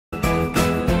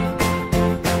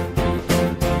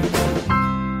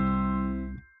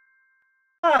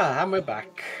And we're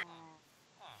back.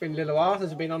 Been a little while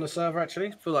since I've been on the server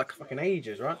actually. Feel like fucking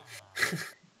ages, right?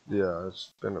 Yeah,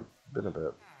 it's been a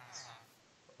bit.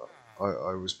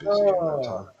 I was busy in that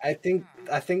time.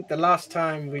 I think the last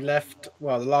time we left,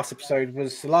 well, the last episode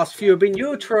was the last few have been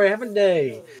you, Troy, haven't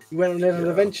they? You went on a little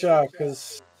adventure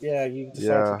because you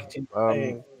decided to continue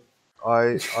playing.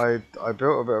 I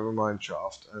built a bit of a mine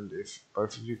shaft, and if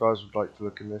both of you guys would like to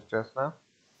look in this chest now.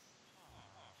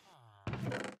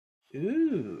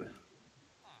 Ooh.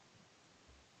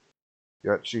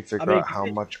 You actually figure out how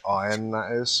much iron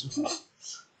that is.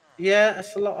 Yeah,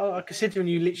 that's a lot. Considering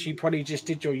you literally probably just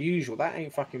did your usual, that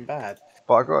ain't fucking bad.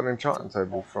 But I got an enchanting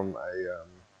table from a.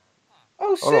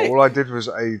 Oh, sick. No, all I did was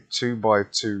a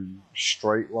 2x2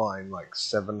 straight line, like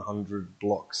 700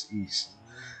 blocks east.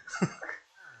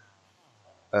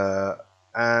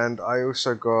 And I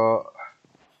also got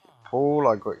Paul.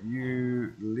 I got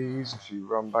you, Lise. If you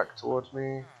run back towards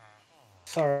me.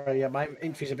 Sorry, yeah, my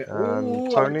infu's a bit. And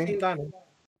Ooh, Tony.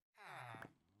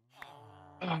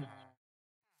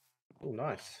 Oh,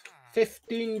 nice.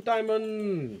 15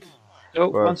 diamond. Oh,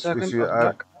 Well, 1 second.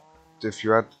 if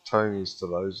you add Tony's to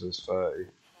those, there's 30.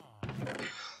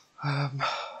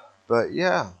 But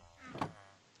yeah.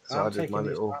 So I did my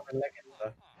little.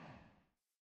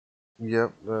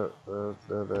 Yep, they're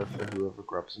there for whoever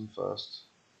grabs them first.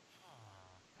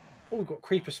 Oh, we've got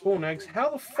creeper spawn eggs. How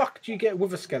the fuck do you get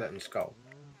with a skeleton skull?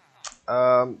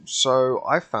 So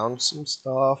I found some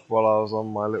stuff while I was on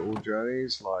my little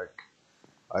journeys. Like,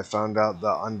 I found out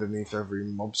that underneath every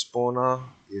mob spawner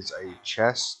is a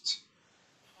chest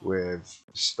with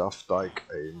stuff like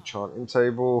an enchanting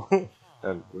table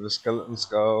and with a skeleton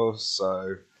skull.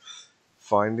 So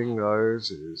finding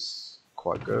those is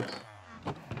quite good.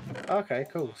 Okay,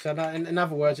 cool. So that, in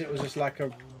other words, it was just like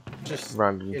a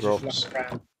random drops.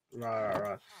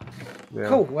 Right. Yeah.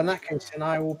 Cool. Well, in that case, then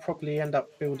I will probably end up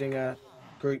building a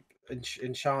group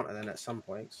enchanter then at some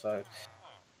point. So,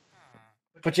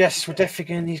 but yes, we're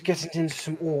definitely going to need getting into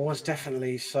some ores,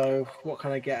 definitely. So, what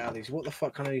can I get out of these? What the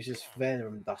fuck can I use this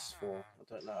venom dust for? I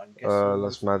don't know. I'm guessing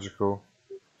that's magical.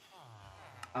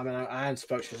 I mean, I am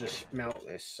supposed to just smelt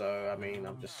this, so I mean,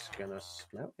 I'm just gonna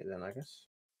smelt it then, I guess.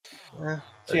 Yeah.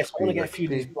 So yes, I want to get a few of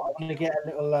these. I want to get a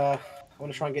little. I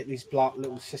want to try and get these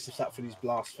little systems up for these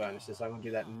blast furnaces. I'm gonna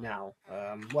do that now.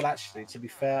 Well, actually, to be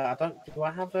fair, I don't. Do I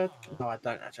have a? No, I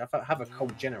don't actually. I have a coal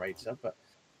generator, but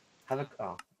have a.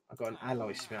 Oh, I've got an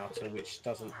alloy smelter, which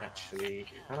doesn't actually.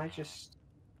 Can I just?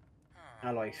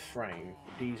 Alloy frame,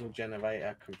 diesel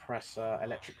generator, compressor,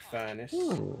 electric furnace.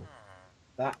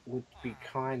 That would be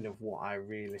kind of what I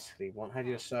realistically want. How do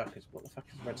you do a circuit? What the fuck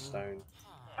is redstone?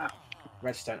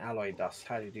 Redstone alloy dust.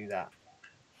 How do you do that?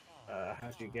 How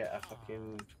do you get a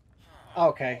fucking... Oh,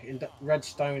 okay, in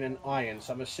redstone and iron.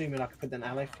 So I'm assuming I can put an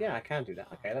alloy... Yeah, I can do that.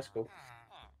 Okay, that's cool.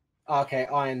 Okay,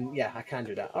 iron. Yeah, I can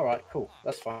do that. All right, cool.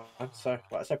 That's fine. So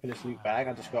let's open this loot bag.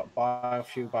 I just got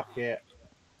biofuel bucket.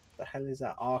 The hell is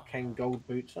that? Arcane gold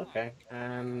boots. Okay,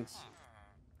 and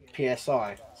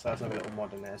PSI. So that's another little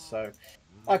mod in there. So,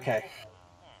 okay.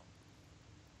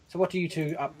 So what are you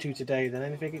two up to today then?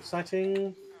 Anything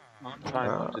exciting? I'm trying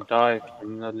not to die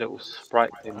from the little sprite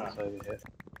thing that's over here.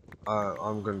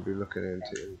 I'm going to be looking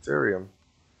into Ethereum.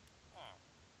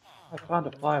 I found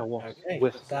a fire wasp. Okay,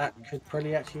 that could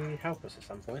probably actually help us at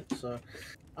some point. So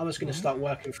I'm just going to start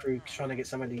working through trying to get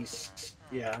some of these.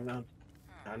 Yeah,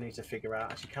 I need to figure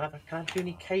out. Actually, can I do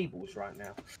any cables right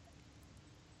now?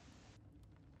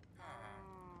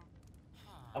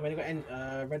 I mean, I've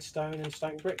got redstone and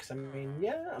stone bricks. I mean,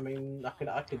 yeah. I mean, I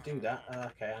could do that.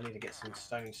 Okay, I need to get some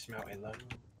stone smelting though.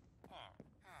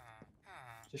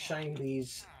 It's a shame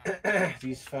these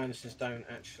these furnaces don't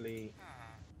actually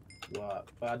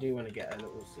work, but I do want to get a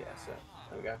little. Yeah, so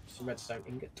there we go. Some redstone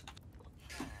ingot.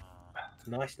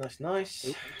 Nice.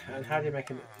 And how do you make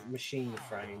a machine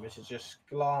frame? Is it just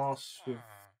glass with...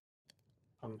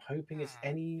 I'm hoping it's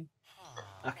any...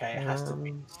 Okay, it has to be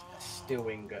a steel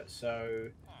ingot, so...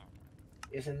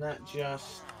 Isn't that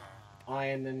just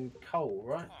iron and coal,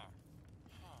 right?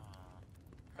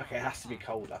 Okay, it has to be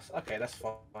coal dust. Okay, that's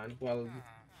fine. Well...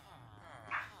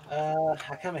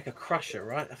 I can make a crusher,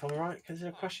 right? If I'm right, is there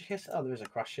a crusher here? Oh, there is a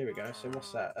crusher. Here we go. So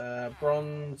what's that?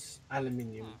 Bronze,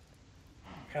 aluminium.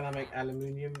 Can I make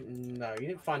aluminium? No, you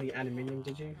didn't find the aluminium,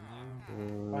 did you?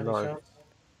 No.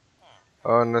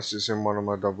 Unless it's in one of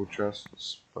my double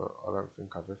chests, but I don't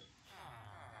think I did.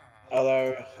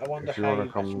 Although, I wonder if you want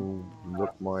to come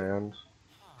look my end.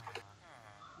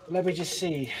 Let me just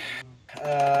see.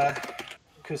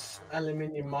 Because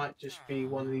aluminium might just be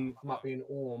one of the... Might be an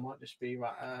ore, might just be...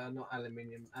 Right, not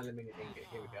aluminium. Aluminium ingot.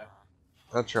 Here we go.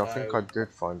 Actually, I So, think I did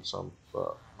find some,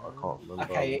 but I can't remember.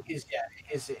 okay, it is. Yeah,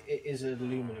 it is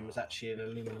aluminum. It's actually an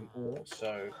aluminum ore.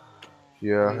 So, I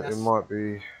Yeah, mean, it that's might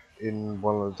be in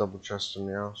one of the double chests in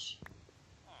the house.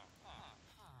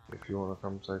 If you want to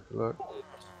come take a look.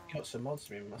 got some mods.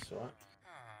 I mean, that's all right.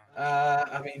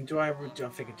 I mean,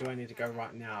 I'm thinking, do I need to go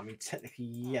right now? I mean, technically,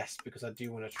 yes, because I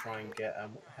do want to try and get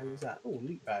what the hell is that? Oh,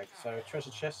 loot bag. So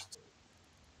treasure chest.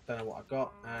 Don't know what I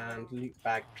got, and loot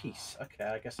bag piece. Okay,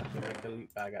 I guess I can make a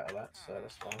loot bag out of that, so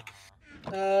that's fine.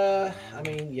 I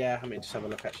mean, yeah, I mean, just have a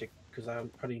look actually, because I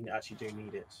probably actually do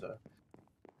need it. So,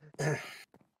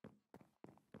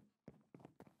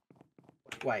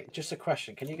 wait, just a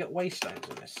question: can you get waystones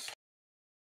in this?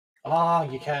 Ah,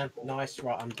 you can. Nice.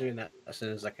 Right, I'm doing that as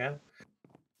soon as I can.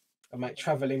 I might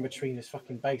travel in between this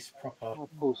fucking base proper. Oh,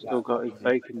 Paul's still got his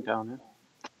bacon down here.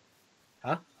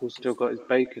 Huh? Paul's still got his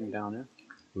bacon down here.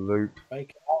 Loop.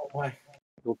 Bacon. Oh, why?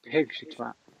 Your pigs, you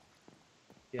twat.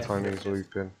 Yes, Tiny's yes.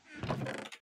 looping.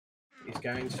 He's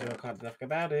going to. I can't do nothing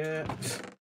about it.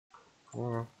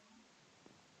 Well,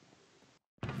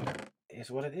 It's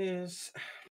what it is.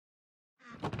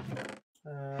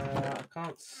 I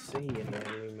can't see any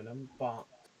aluminum, but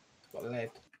it's got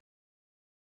lead,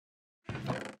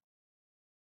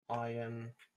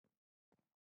 iron,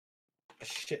 a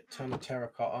shit ton of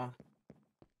terracotta.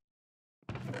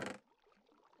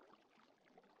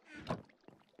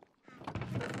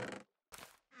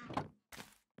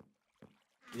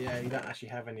 Yeah, you don't actually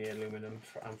have any aluminum,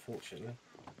 unfortunately.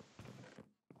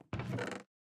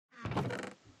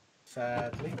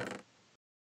 Sadly.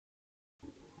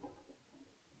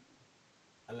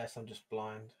 Unless I'm just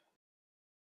blind.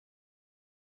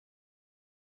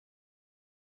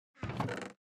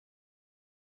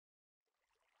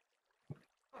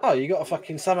 Oh, you got a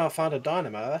fucking somehow found a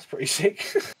dynamo. That's pretty sick.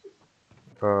 I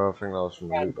think that was from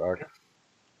the loot bag.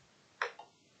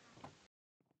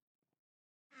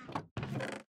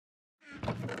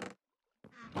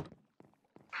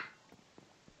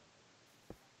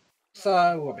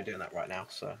 So we'll be doing that right now.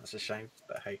 So that's a shame,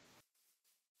 but hey.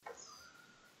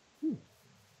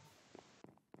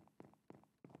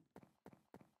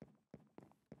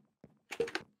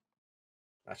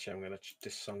 Actually, I'm gonna.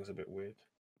 This song's a bit weird.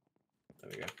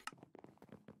 There we go.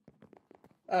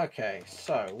 Okay,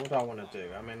 so what do I want to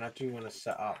do? I mean, I do want to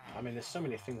set up. I mean, there's so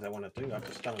many things I want to do. I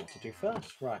just don't know what to do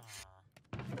first. Right.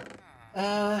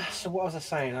 So what was I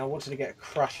saying? I wanted to get a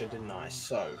crusher, didn't I?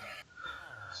 So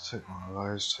Let's take one of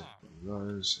those, take one of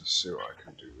those, let's see what I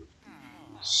can do with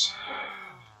these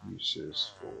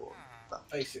uses for that.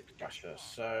 basic crusher.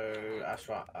 So that's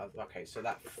right. Okay, so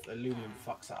that aluminum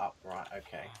fucks it up, right?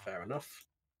 Okay, fair enough.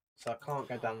 So I can't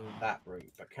go down that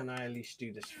route, but can I at least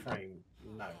do this frame?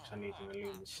 No, because I need an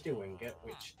aluminum steel ingot,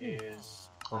 which is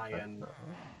iron.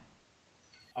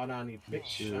 Oh no, I need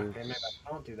bitch. Okay, maybe I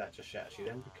can't do that just yet, actually,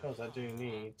 then, because I do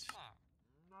need.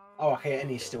 Oh, okay,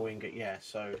 any steel ingot, yeah.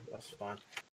 So that's fine.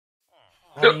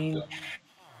 I mean,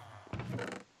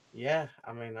 yeah.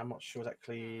 I mean, I'm not sure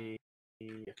exactly.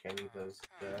 Okay, leave those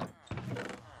there.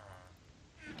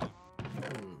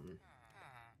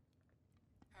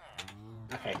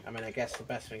 Okay, I mean, I guess the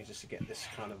best thing is just to get this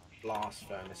kind of blast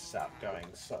furnace set up going.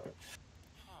 So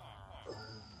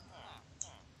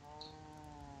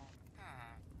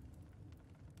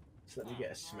let me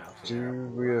get a smelting.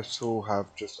 Do we at all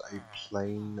have just a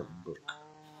plain book?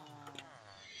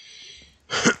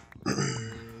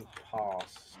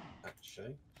 Pass,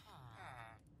 actually.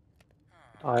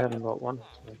 I haven't got one.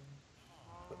 So.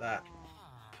 Put that.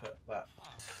 Put that.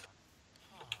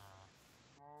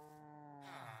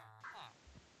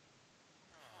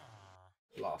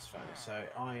 Blast furnace. So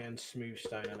iron, smooth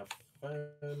stone, and a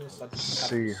furnace. I Let's just have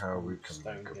see some how we can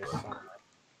stone make a here book. somewhere.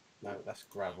 No, that's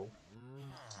gravel.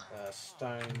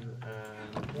 Stone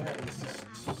and where is this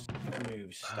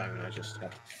smooth stone? I just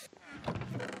had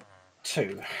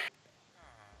 2.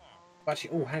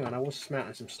 Actually, oh, hang on. I was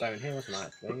smelting some stone here, wasn't I?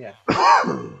 Actually, yeah.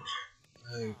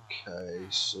 Okay,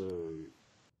 so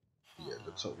yeah,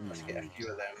 that's what we Let's get a few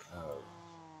of them.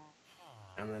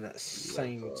 And then at the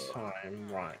same time,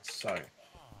 right, so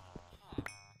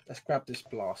let's grab this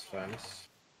blast furnace.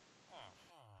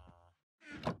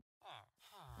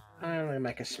 And I'm going to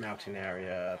make a smelting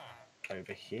area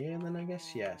over here, and then I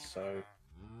guess, yeah, so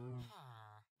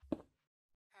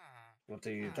we'll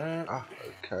do that. Ah,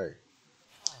 okay.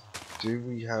 Do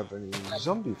we have any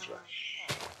zombie flesh?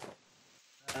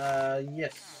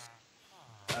 Yes,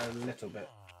 a little bit.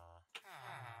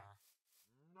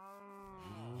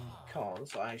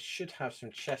 Because I should have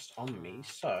some chest on me,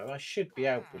 so I should be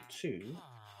able to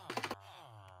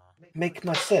make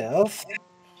myself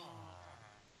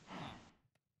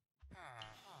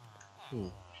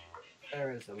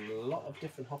There is a lot of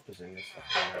different hoppers in this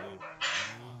fucking.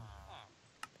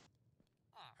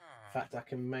 In fact, I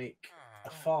can make a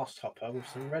fast hopper with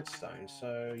some redstone.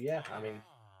 So yeah, I mean,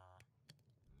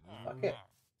 fuck it.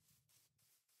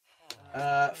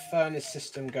 Furnace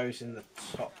system goes in the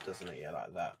top, doesn't it? Yeah,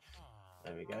 like that.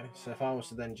 There we go. So if I was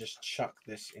to then just chuck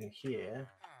this in here,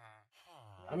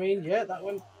 I mean, yeah, that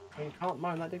one. I mean, can't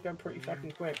moan. That did go pretty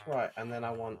fucking quick, right? And then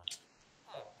I want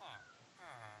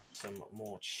some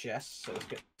more chests. So let's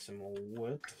get some more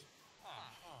wood.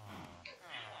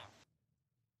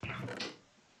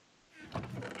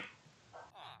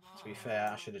 To be fair,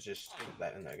 I should have just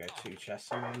let them go 2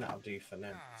 chests. I mean, that'll do for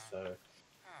now. So,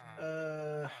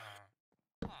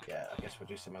 yeah, I guess we'll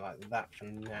do something like that for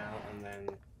now, and then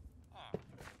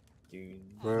do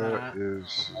Where that.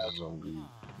 is zombie?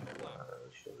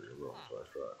 Should be the wrong place,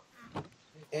 right?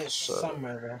 It's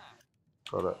somewhere there.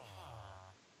 Got it.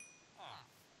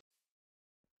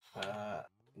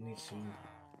 Need some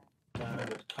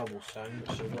cobblestone,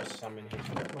 which there was some in here.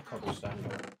 Where's my cobblestone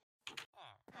gone?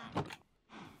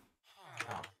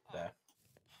 Ah, there.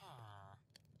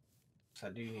 So I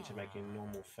do need to make a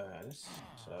normal furnace.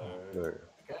 So There.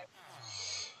 okay.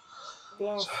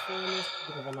 Blast furnace,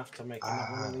 I have enough to make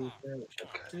another one of these there, which I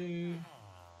do.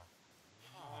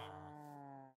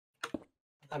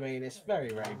 I mean, it's very,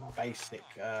 very basic.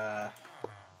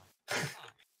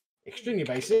 Extremely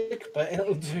basic, but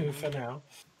it'll do for now.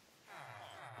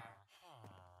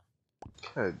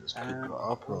 Okay, just pick it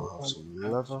up and I'll have some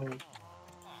leather.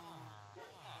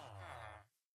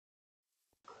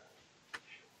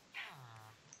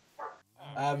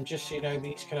 Just so you know,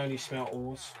 these can only smelt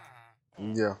ores.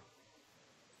 Yeah.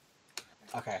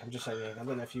 Okay, I'm just saying, I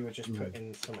don't know if you were just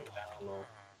putting something down or...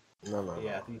 No.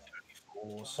 Yeah, these are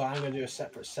only 4. So I'm going to do a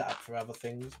separate setup for other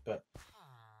things, but...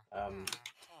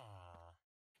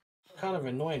 kind of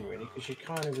annoying, really, because you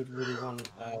kind of would really want,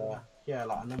 yeah,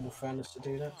 like a normal furnace to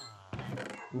do that.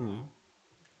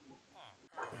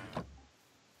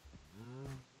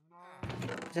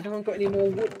 Has anyone got any more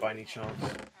wood by any chance?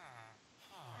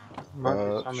 Might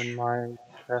be some in my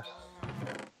chest.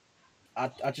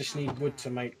 I just need wood to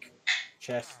make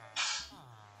chests.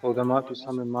 Well, there might be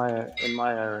some in my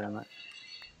area, mate.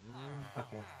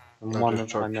 Okay. And I one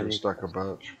just of my chucked you a many. stack of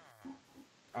birch.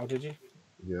 Oh, did you?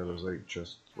 Yeah, there's 8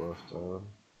 chests worth.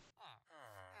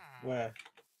 Where?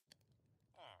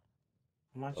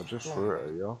 I just threw it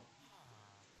at you.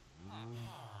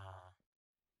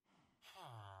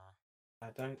 I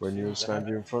don't When you were seem to have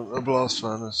standing it. in front of the blast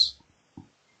furnace.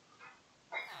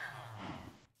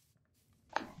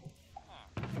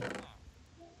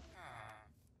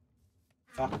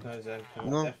 Fuck knows then. I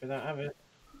No. definitely don't have it.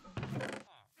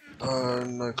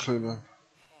 No clue, man.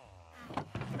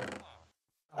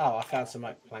 Oh, I found some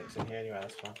oak planks in here anyway,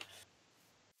 that's fine.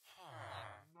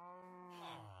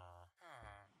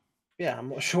 Yeah, I'm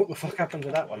not sure what the fuck happened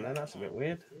to that one then, that's a bit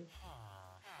weird.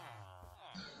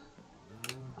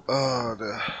 Oh,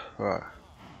 dear. Right.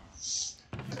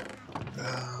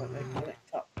 But they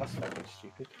connect up, that's fucking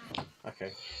stupid.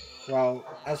 Okay. Well,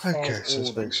 as far Okay, as so let's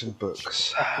order, make some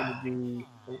books. oh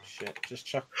shit, just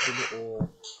chuck the ore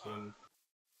in.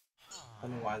 I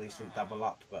don't know why these didn't double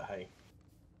up, but hey.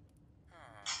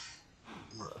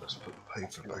 Right, let's put the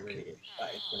paper back Really, in.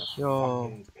 that is gonna Yeah.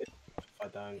 fucking if I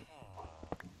don't.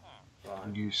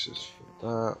 Right. Uses for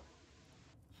that.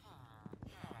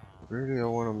 Really, I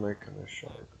want to make an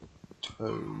shape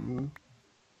toe.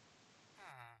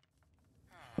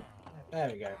 There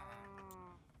we go.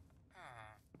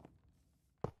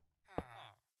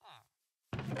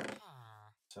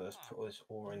 So let's put all this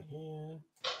ore in here.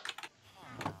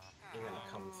 We're going to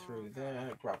come through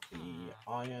there, grab the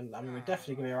iron. I mean, we're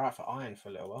definitely going to be alright for iron for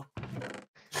a little while.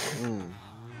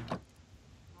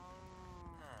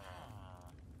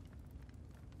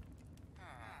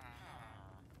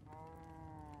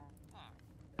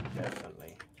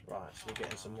 Definitely. Right, so we're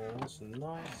getting some ores.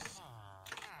 Nice.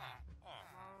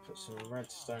 Put some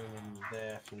redstone in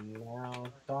there for now.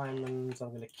 Diamonds. I'm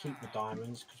going to keep the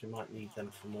diamonds because we might need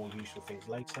them for more useful things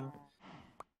later.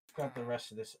 Grab the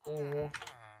rest of this ore.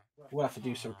 We'll have to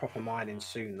do some proper mining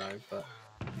soon though, but...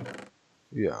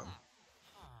 Yeah.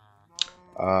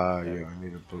 Yeah, I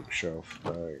need a bookshelf. I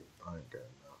ain't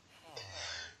getting that.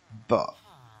 But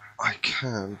I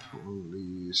can put all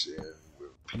these in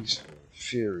with a piece of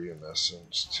inferium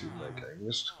essence to make a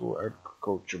mystical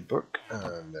agriculture book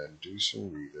and then do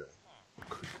some reading.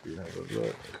 Quickly have a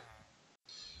look.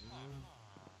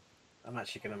 I'm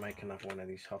actually going to make another one of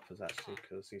these hoppers actually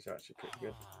because these are actually pretty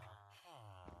good.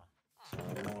 So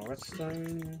more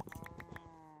redstone.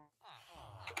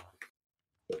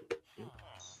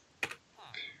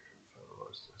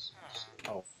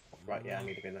 Oh, Right, yeah, I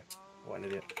need to be in there. What an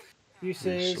idiot.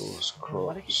 Uses. Resource Oh,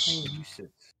 why do I keep saying crops.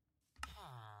 uses?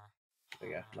 There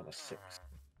we go, another 6.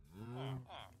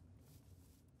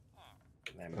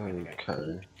 Then we're going to go.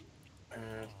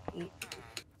 Okay.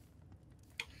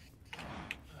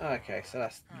 Okay, so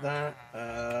that's that.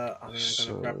 I'm going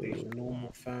to grab these So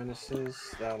normal furnaces.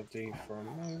 That'll do for a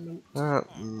moment. that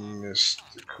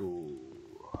mystical.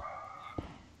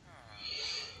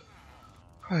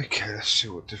 Okay, let's see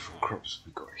what different crops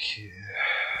we got here.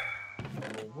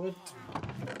 More wood.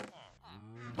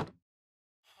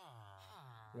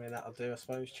 I mean, that'll do, I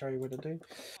suppose. Cherry wood will do.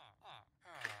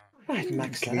 Right,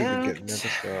 max Can that even out. get nether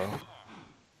star.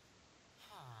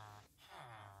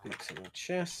 Mix it all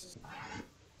chests.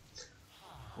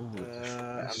 I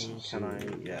mean, can I?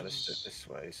 Yeah, let's do it this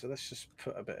way. So let's just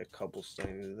put a bit of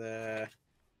cobblestone there.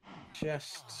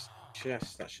 Chest,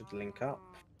 chest. That should link up.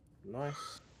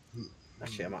 Nice.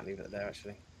 Actually, I might leave it there.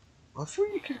 Actually. I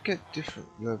thought you could get different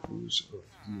levels of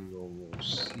the normal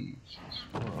seeds as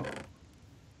well.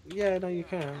 Yeah, no, you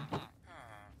can.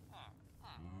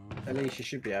 At least you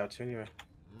should be able to anyway.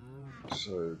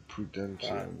 So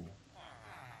Prudentium.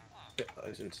 Split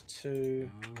those into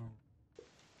 2.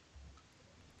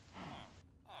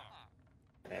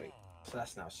 There we go. So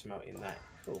that's now smelting that.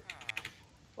 Cool.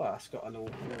 Well, that's got a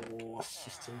little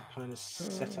system kind of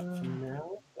set up for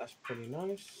now. That's pretty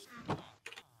nice.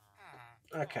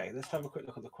 Okay, let's have a quick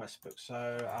look at the quest book.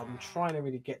 So I'm trying to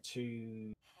really get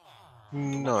to.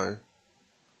 No.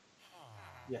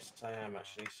 Yes, I am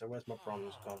actually. So where's my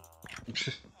bronze gone?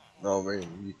 No, I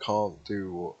mean you can't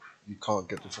do what you can't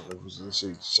get different levels of the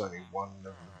seeds. It's only one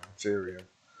level of Ethereum.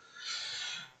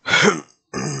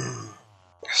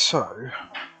 So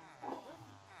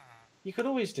You could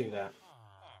always do that.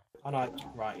 Oh no,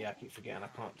 right, yeah, I keep forgetting I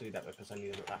can't do that because I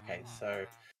need it. Okay, so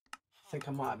I think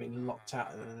I might have been locked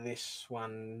out of this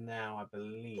one now, I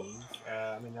believe.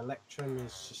 I mean, Electrum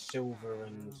is just silver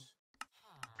and...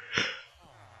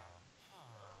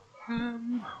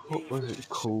 what was it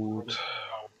called?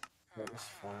 That's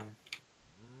fine.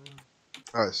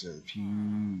 Oh, it's an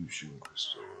infusion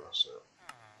crystal, that's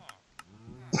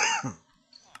it.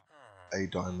 A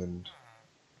diamond.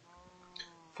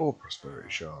 4 prosperity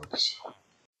shards.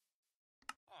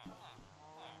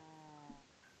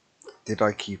 Did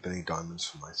I keep any diamonds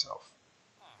for myself?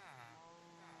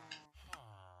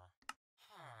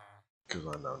 Because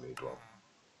I now need one.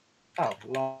 Oh,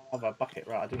 lava bucket.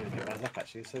 Right, I didn't even pick mine up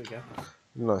actually, so there we go.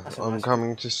 No, That's a I'm nice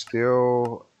coming to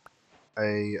steal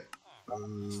a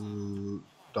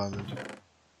diamond.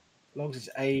 As long as it's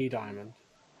a diamond.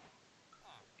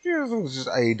 Yeah, as long as it's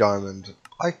a diamond.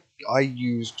 I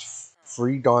used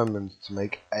 3 diamonds to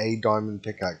make a diamond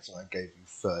pickaxe and I gave you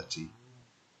 30.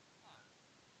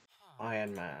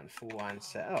 Iron Man, full iron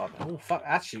set. Oh fuck!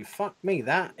 Actually, fuck me.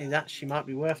 That is actually might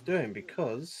be worth doing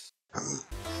because